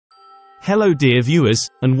Hello dear viewers,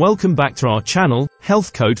 and welcome back to our channel,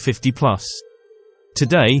 Health Code 50+.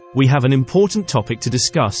 Today, we have an important topic to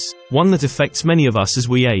discuss, one that affects many of us as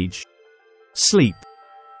we age. Sleep.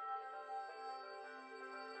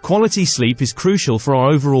 Quality sleep is crucial for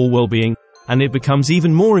our overall well-being, and it becomes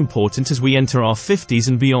even more important as we enter our 50s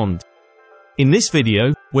and beyond. In this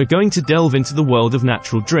video, we're going to delve into the world of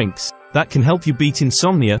natural drinks that can help you beat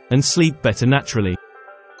insomnia and sleep better naturally.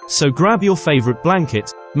 So grab your favorite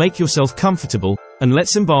blanket, make yourself comfortable, and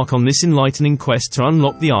let's embark on this enlightening quest to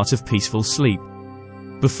unlock the art of peaceful sleep.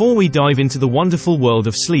 Before we dive into the wonderful world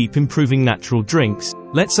of sleep-improving natural drinks,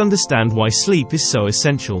 let's understand why sleep is so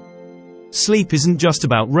essential. Sleep isn't just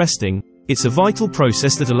about resting, it's a vital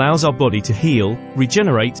process that allows our body to heal,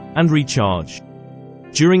 regenerate, and recharge.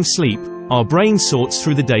 During sleep, our brain sorts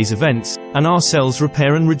through the day's events, and our cells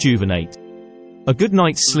repair and rejuvenate. A good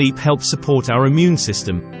night's sleep helps support our immune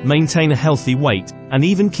system, maintain a healthy weight, and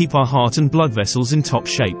even keep our heart and blood vessels in top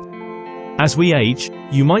shape. As we age,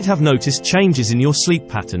 you might have noticed changes in your sleep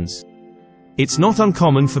patterns. It's not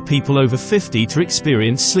uncommon for people over 50 to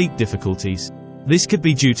experience sleep difficulties. This could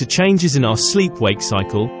be due to changes in our sleep-wake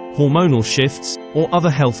cycle, hormonal shifts, or other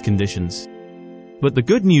health conditions. But the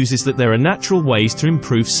good news is that there are natural ways to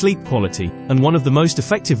improve sleep quality, and one of the most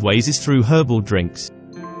effective ways is through herbal drinks.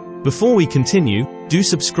 Before we continue, do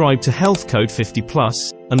subscribe to Health Code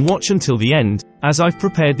 50+, and watch until the end, as I've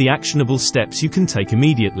prepared the actionable steps you can take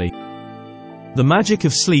immediately. The magic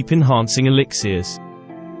of sleep-enhancing elixirs.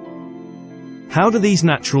 How do these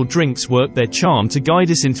natural drinks work their charm to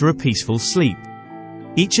guide us into a peaceful sleep?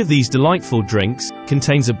 Each of these delightful drinks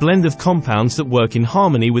contains a blend of compounds that work in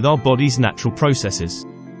harmony with our body's natural processes.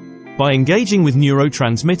 By engaging with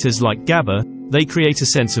neurotransmitters like GABA, they create a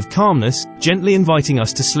sense of calmness, gently inviting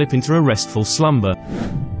us to slip into a restful slumber.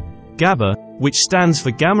 GABA, which stands for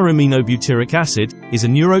gamma-aminobutyric acid, is a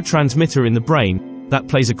neurotransmitter in the brain that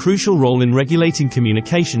plays a crucial role in regulating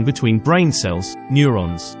communication between brain cells,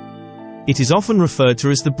 neurons. It is often referred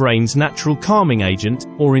to as the brain's natural calming agent,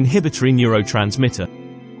 or inhibitory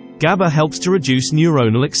neurotransmitter. GABA helps to reduce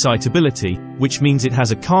neuronal excitability, which means it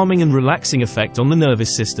has a calming and relaxing effect on the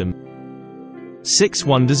nervous system. 6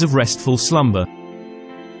 Wonders of Restful Slumber.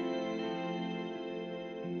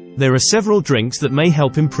 There are several drinks that may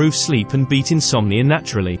help improve sleep and beat insomnia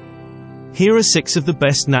naturally. Here are 6 of the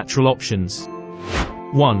best natural options.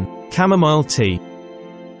 1. Chamomile tea.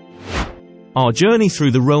 Our journey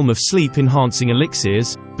through the realm of sleep-enhancing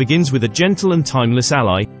elixirs begins with a gentle and timeless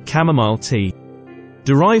ally, chamomile tea.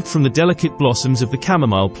 Derived from the delicate blossoms of the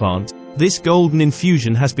chamomile plant, this golden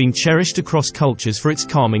infusion has been cherished across cultures for its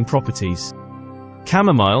calming properties.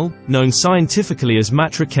 Chamomile, known scientifically as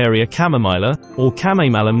Matricaria chamomila, or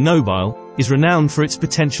Chamomile nobile, is renowned for its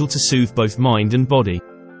potential to soothe both mind and body.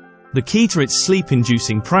 The key to its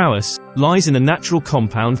sleep-inducing prowess lies in a natural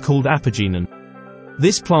compound called apigenin.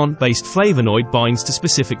 This plant-based flavonoid binds to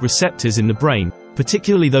specific receptors in the brain,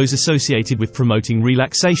 particularly those associated with promoting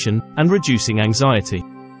relaxation and reducing anxiety.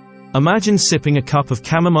 Imagine sipping a cup of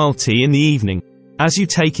chamomile tea in the evening. As you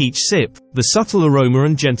take each sip, the subtle aroma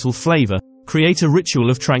and gentle flavor create a ritual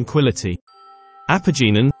of tranquility.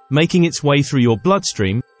 Apigenin, making its way through your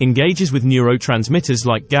bloodstream, engages with neurotransmitters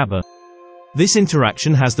like GABA. This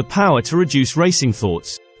interaction has the power to reduce racing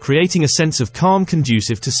thoughts, creating a sense of calm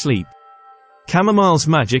conducive to sleep. Chamomile's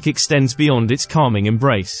magic extends beyond its calming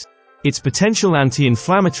embrace. Its potential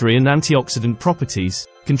anti-inflammatory and antioxidant properties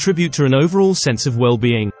contribute to an overall sense of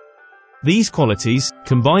well-being. These qualities,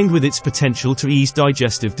 combined with its potential to ease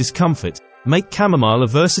digestive discomfort, make chamomile a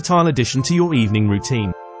versatile addition to your evening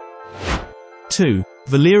routine. 2.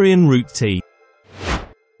 Valerian root tea.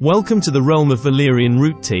 Welcome to the realm of valerian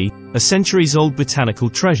root tea, a centuries-old botanical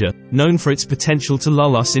treasure, known for its potential to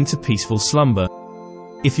lull us into peaceful slumber.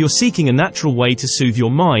 If you're seeking a natural way to soothe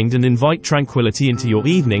your mind and invite tranquility into your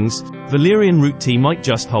evenings, valerian root tea might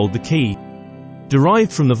just hold the key.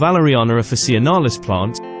 Derived from the Valeriana officinalis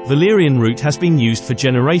plant, valerian root has been used for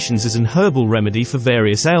generations as an herbal remedy for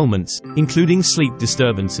various ailments, including sleep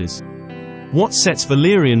disturbances. What sets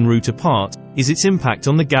valerian root apart is its impact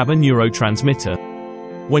on the GABA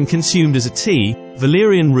neurotransmitter. When consumed as a tea,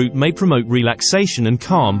 valerian root may promote relaxation and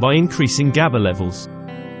calm by increasing GABA levels.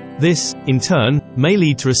 This, in turn, may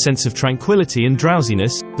lead to a sense of tranquility and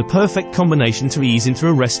drowsiness, the perfect combination to ease into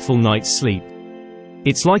a restful night's sleep.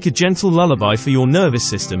 It's like a gentle lullaby for your nervous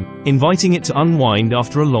system, inviting it to unwind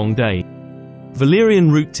after a long day.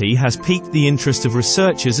 Valerian root tea has piqued the interest of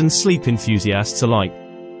researchers and sleep enthusiasts alike.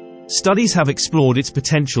 Studies have explored its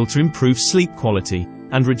potential to improve sleep quality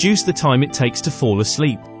and reduce the time it takes to fall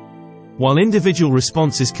asleep. While individual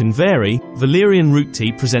responses can vary, valerian root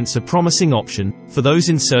tea presents a promising option for those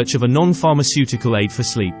in search of a non-pharmaceutical aid for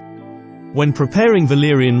sleep. When preparing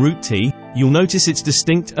valerian root tea, you'll notice its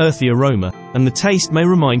distinct earthy aroma, and the taste may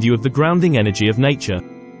remind you of the grounding energy of nature.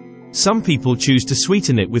 Some people choose to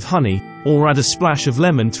sweeten it with honey, or add a splash of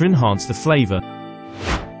lemon to enhance the flavor.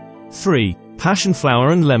 3.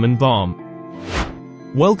 Passionflower and lemon balm.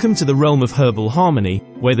 Welcome to the realm of herbal harmony,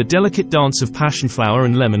 where the delicate dance of passionflower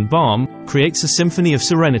and lemon balm creates a symphony of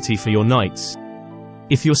serenity for your nights.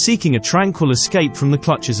 If you're seeking a tranquil escape from the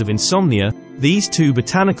clutches of insomnia, these two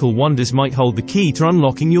botanical wonders might hold the key to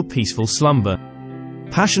unlocking your peaceful slumber.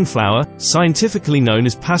 Passionflower, scientifically known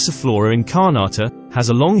as Passiflora incarnata, has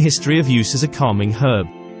a long history of use as a calming herb.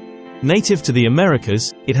 Native to the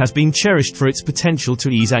Americas, it has been cherished for its potential to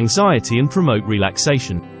ease anxiety and promote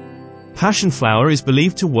relaxation. Passionflower is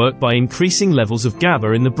believed to work by increasing levels of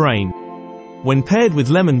GABA in the brain. When paired with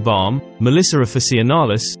lemon balm, Melissa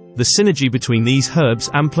officinalis, the synergy between these herbs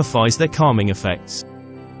amplifies their calming effects.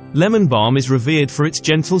 Lemon balm is revered for its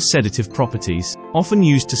gentle sedative properties, often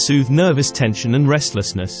used to soothe nervous tension and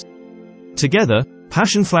restlessness. Together,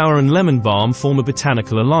 passionflower and lemon balm form a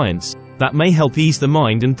botanical alliance that may help ease the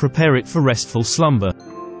mind and prepare it for restful slumber.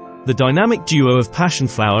 The dynamic duo of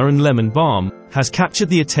passionflower and lemon balm has captured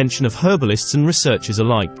the attention of herbalists and researchers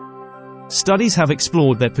alike. Studies have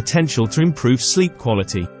explored their potential to improve sleep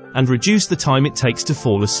quality and reduce the time it takes to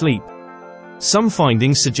fall asleep. Some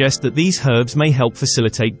findings suggest that these herbs may help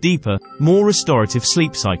facilitate deeper, more restorative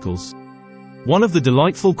sleep cycles. One of the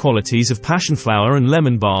delightful qualities of passionflower and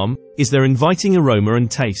lemon balm is their inviting aroma and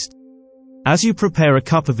taste. As you prepare a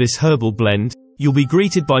cup of this herbal blend, you'll be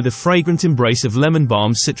greeted by the fragrant embrace of lemon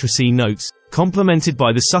balm's citrusy notes, complemented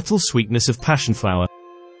by the subtle sweetness of passionflower.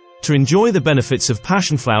 To enjoy the benefits of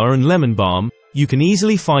passionflower and lemon balm, you can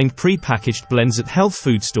easily find pre-packaged blends at health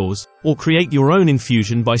food stores, or create your own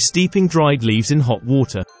infusion by steeping dried leaves in hot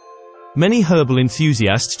water. Many herbal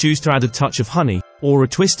enthusiasts choose to add a touch of honey, or a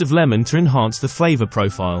twist of lemon to enhance the flavor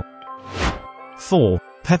profile. 4.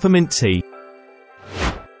 Peppermint tea.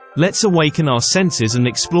 Let's awaken our senses and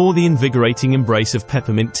explore the invigorating embrace of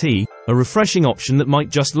peppermint tea, a refreshing option that might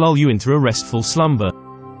just lull you into a restful slumber.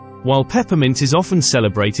 While peppermint is often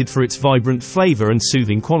celebrated for its vibrant flavor and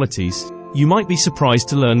soothing qualities, you might be surprised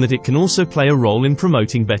to learn that it can also play a role in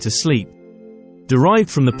promoting better sleep. Derived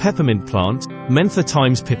from the peppermint plant, Mentha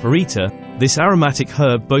times piperita, this aromatic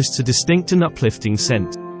herb boasts a distinct and uplifting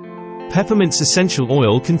scent. Peppermint's essential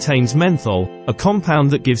oil contains menthol, a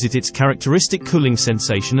compound that gives it its characteristic cooling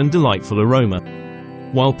sensation and delightful aroma.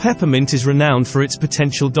 While peppermint is renowned for its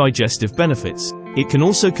potential digestive benefits, it can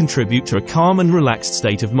also contribute to a calm and relaxed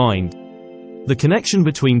state of mind. The connection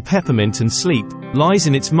between peppermint and sleep lies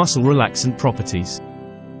in its muscle relaxant properties.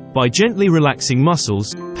 By gently relaxing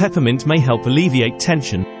muscles, peppermint may help alleviate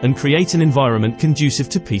tension and create an environment conducive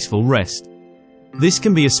to peaceful rest. This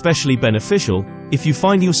can be especially beneficial if you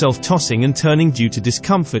find yourself tossing and turning due to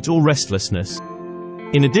discomfort or restlessness.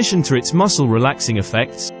 In addition to its muscle-relaxing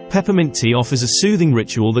effects, peppermint tea offers a soothing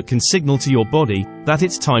ritual that can signal to your body that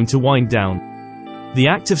it's time to wind down. The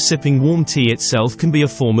act of sipping warm tea itself can be a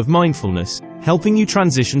form of mindfulness, helping you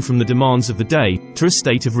transition from the demands of the day to a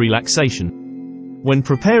state of relaxation. When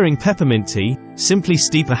preparing peppermint tea, simply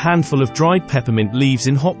steep a handful of dried peppermint leaves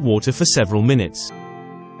in hot water for several minutes.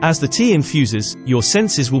 As the tea infuses, your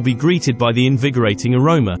senses will be greeted by the invigorating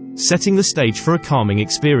aroma, setting the stage for a calming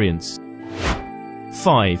experience.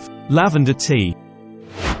 5. Lavender tea.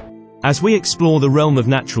 As we explore the realm of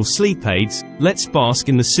natural sleep aids, let's bask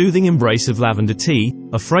in the soothing embrace of lavender tea,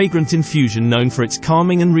 a fragrant infusion known for its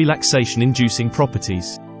calming and relaxation-inducing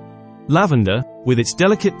properties. Lavender, with its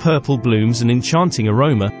delicate purple blooms and enchanting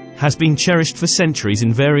aroma, has been cherished for centuries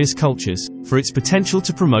in various cultures, for its potential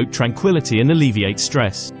to promote tranquility and alleviate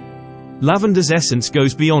stress. Lavender's essence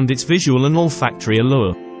goes beyond its visual and olfactory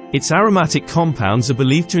allure. Its aromatic compounds are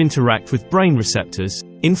believed to interact with brain receptors,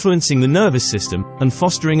 influencing the nervous system, and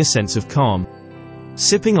fostering a sense of calm.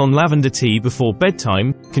 Sipping on lavender tea before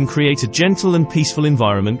bedtime can create a gentle and peaceful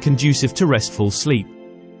environment conducive to restful sleep.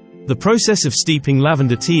 The process of steeping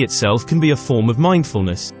lavender tea itself can be a form of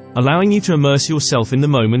mindfulness, allowing you to immerse yourself in the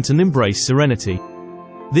moment and embrace serenity.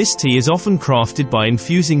 This tea is often crafted by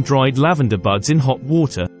infusing dried lavender buds in hot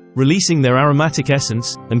water, releasing their aromatic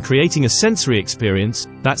essence, and creating a sensory experience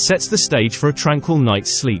that sets the stage for a tranquil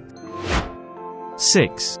night's sleep.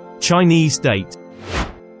 6. Chinese date.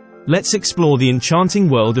 Let's explore the enchanting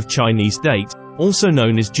world of Chinese date, also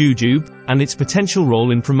known as jujube, and its potential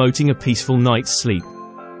role in promoting a peaceful night's sleep.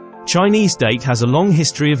 Chinese date has a long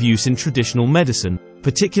history of use in traditional medicine,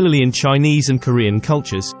 particularly in Chinese and Korean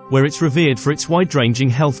cultures, where it's revered for its wide-ranging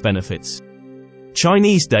health benefits.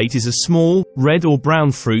 Chinese date is a small, red or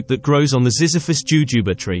brown fruit that grows on the Ziziphus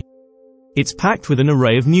jujube tree. It's packed with an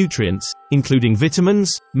array of nutrients, including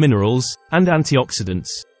vitamins, minerals, and antioxidants.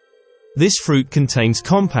 This fruit contains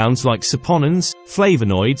compounds like saponins,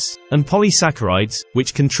 flavonoids, and polysaccharides,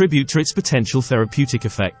 which contribute to its potential therapeutic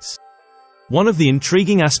effects. One of the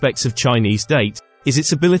intriguing aspects of Chinese date is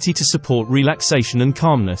its ability to support relaxation and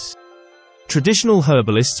calmness. Traditional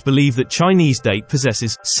herbalists believe that Chinese date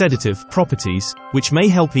possesses sedative properties, which may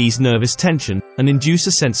help ease nervous tension and induce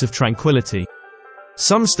a sense of tranquility.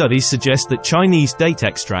 Some studies suggest that Chinese date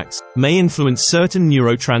extracts may influence certain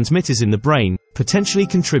neurotransmitters in the brain, potentially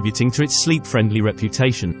contributing to its sleep-friendly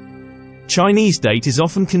reputation. Chinese date is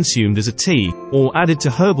often consumed as a tea, or added to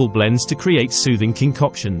herbal blends to create soothing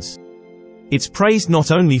concoctions. It's praised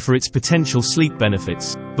not only for its potential sleep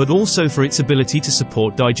benefits, but also for its ability to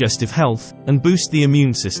support digestive health and boost the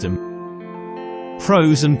immune system.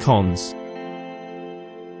 Pros and cons.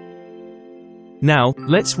 Now,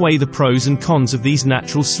 let's weigh the pros and cons of these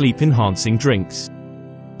natural sleep-enhancing drinks.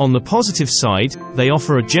 On the positive side, they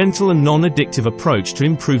offer a gentle and non-addictive approach to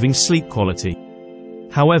improving sleep quality.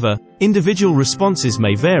 However, individual responses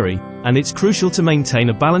may vary, and it's crucial to maintain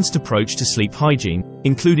a balanced approach to sleep hygiene,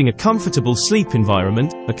 including a comfortable sleep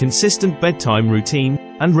environment, a consistent bedtime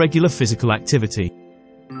routine, and regular physical activity.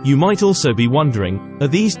 You might also be wondering, are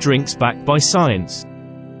these drinks backed by science?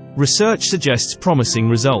 Research suggests promising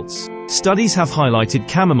results. Studies have highlighted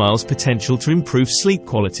chamomile's potential to improve sleep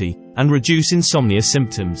quality and reduce insomnia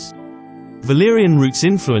symptoms. Valerian root's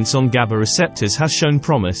influence on GABA receptors has shown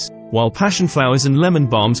promise, while passionflowers and lemon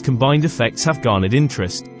balm's combined effects have garnered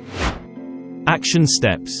interest. Action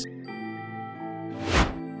steps.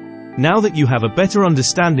 Now that you have a better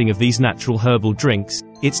understanding of these natural herbal drinks,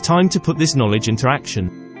 it's time to put this knowledge into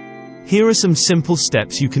action. Here are some simple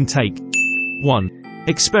steps you can take. 1.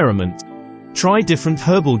 Experiment. Try different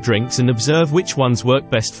herbal drinks and observe which ones work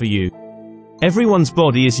best for you. Everyone's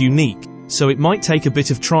body is unique, so it might take a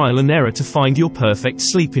bit of trial and error to find your perfect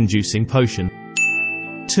sleep-inducing potion.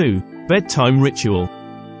 2. Bedtime ritual.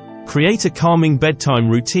 Create a calming bedtime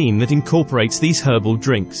routine that incorporates these herbal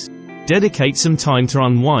drinks. Dedicate some time to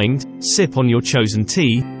unwind, sip on your chosen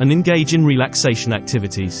tea, and engage in relaxation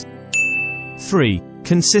activities. 3.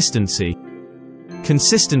 Consistency.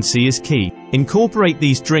 Consistency is key. Incorporate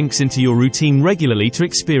these drinks into your routine regularly to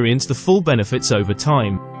experience the full benefits over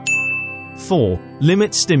time. 4.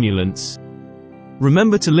 Limit stimulants.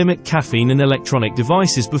 Remember to limit caffeine and electronic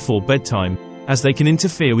devices before bedtime, as they can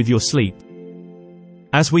interfere with your sleep.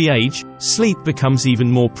 As we age, sleep becomes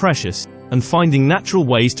even more precious, and finding natural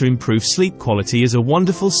ways to improve sleep quality is a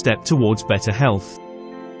wonderful step towards better health.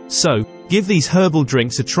 So, give these herbal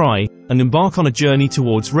drinks a try, and embark on a journey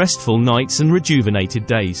towards restful nights and rejuvenated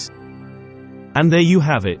days. And there you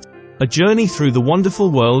have it. A journey through the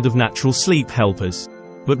wonderful world of natural sleep helpers.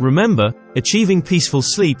 But remember, achieving peaceful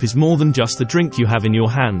sleep is more than just the drink you have in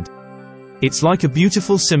your hand. It's like a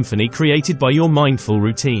beautiful symphony created by your mindful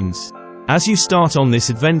routines. As you start on this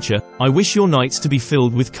adventure, I wish your nights to be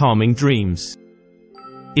filled with calming dreams.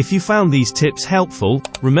 If you found these tips helpful,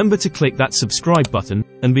 remember to click that subscribe button,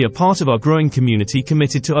 and be a part of our growing community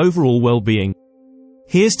committed to overall well-being.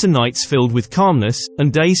 Here's to nights filled with calmness,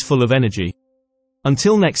 and days full of energy.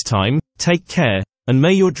 Until next time, take care, and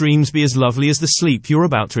may your dreams be as lovely as the sleep you're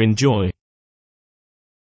about to enjoy.